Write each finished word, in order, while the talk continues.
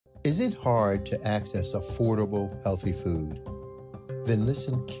Is it hard to access affordable, healthy food? Then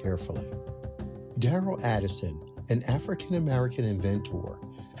listen carefully. Daryl Addison, an African-American inventor,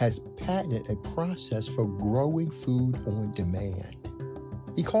 has patented a process for growing food on demand.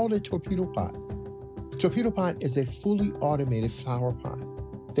 He called it Torpedo Pot. Torpedo Pot is a fully automated flower pot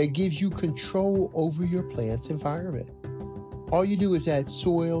that gives you control over your plant's environment. All you do is add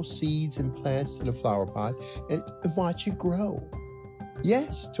soil, seeds, and plants to the flower pot and watch it grow.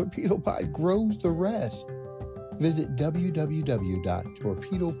 Yes, Torpedo Pot grows the rest. Visit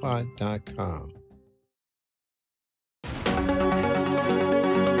www.torpedopot.com.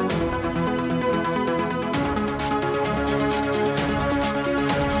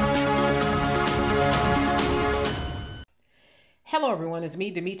 Hello everyone, it's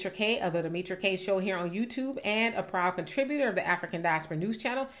me, Demetra Kaye of the Demetra Kaye Show here on YouTube and a proud contributor of the African Diaspora News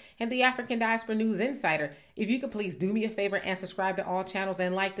Channel and the African Diaspora News Insider. If you could please do me a favor and subscribe to all channels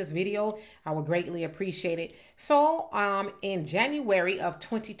and like this video, I would greatly appreciate it. So in January of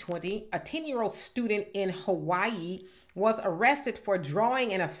 2020, a 10-year-old student in Hawaii was arrested for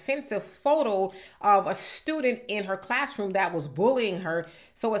drawing an offensive photo of a student in her classroom that was bullying her.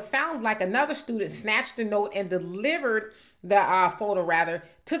 So it sounds like another student snatched the note and delivered the photo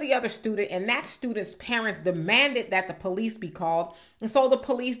to the other student, and that student's parents demanded that the police be called. And so the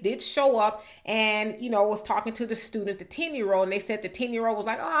police did show up and, was talking to the student, the 10-year-old, and they said the 10-year-old was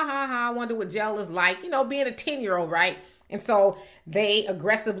like, I wonder what jail is like, being a 10-year-old, right? And so they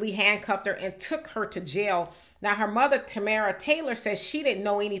aggressively handcuffed her and took her to jail. Now, her mother, Tamara Taylor, says she didn't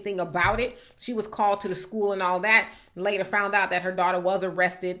know anything about it. She was called to the school and all that. Later found out that her daughter was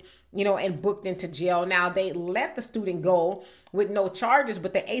arrested, and booked into jail. Now, they let the student go with no charges,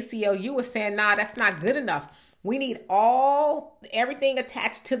 but the ACLU is saying, nah, that's not good enough. We need everything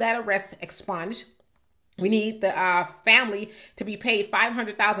attached to that arrest expunged. We need the family to be paid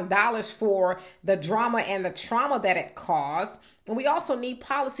 $500,000 for the drama and the trauma that it caused. And we also need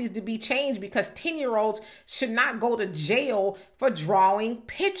policies to be changed because 10-year-olds should not go to jail for drawing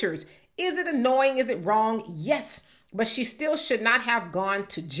pictures. Is it annoying? Is it wrong? Yes. But she still should not have gone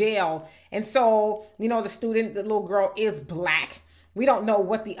to jail. And so, the little girl is Black. We don't know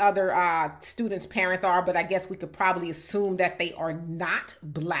what the other students' parents are, but I guess we could probably assume that they are not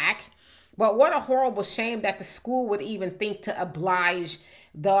Black. But what a horrible shame that the school would even think to oblige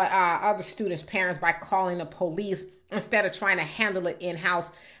the other students' parents by calling the police instead of trying to handle it in-house.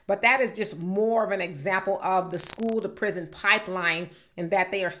 But that is just more of an example of the school-to-prison pipeline, and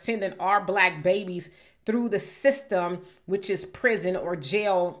that they are sending our Black babies through the system, which is prison or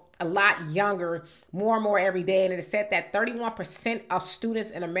jail, a lot younger, more and more every day. And it is said that 31% of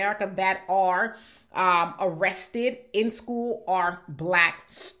students in America that are arrested in school are Black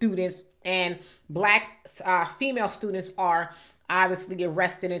students, and Black female students are obviously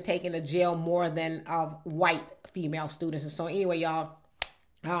arrested and taken to jail more than white female students. And so anyway, y'all,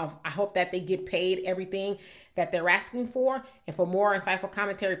 I hope that they get paid everything that they're asking for. And for more insightful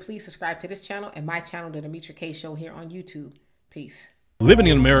commentary, please subscribe to this channel and my channel, The Demetra Kaye Show, here on YouTube. Peace. Living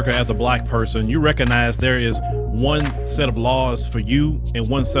in America as a Black person, you recognize there is one set of laws for you and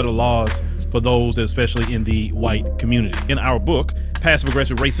one set of laws for those, especially in the white community. In our book, Passive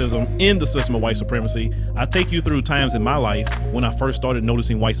Aggressive Racism in the System of White Supremacy, I take you through times in my life when I first started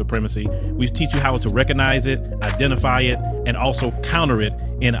noticing white supremacy. We teach you how to recognize it, identify it, and also counter it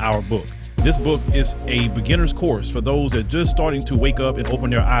in our book. This book is a beginner's course for those that are just starting to wake up and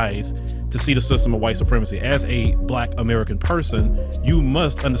open their eyes to see the system of white supremacy. As a Black American person, you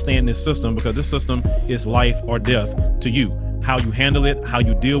must understand this system because this system is life or death to you. How you handle it, how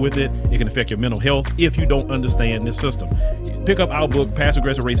you deal with it, it can affect your mental health if you don't understand this system. Pick up our book, Passive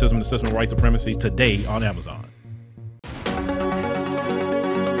Aggressive Racism in the System of White Supremacy, today on Amazon.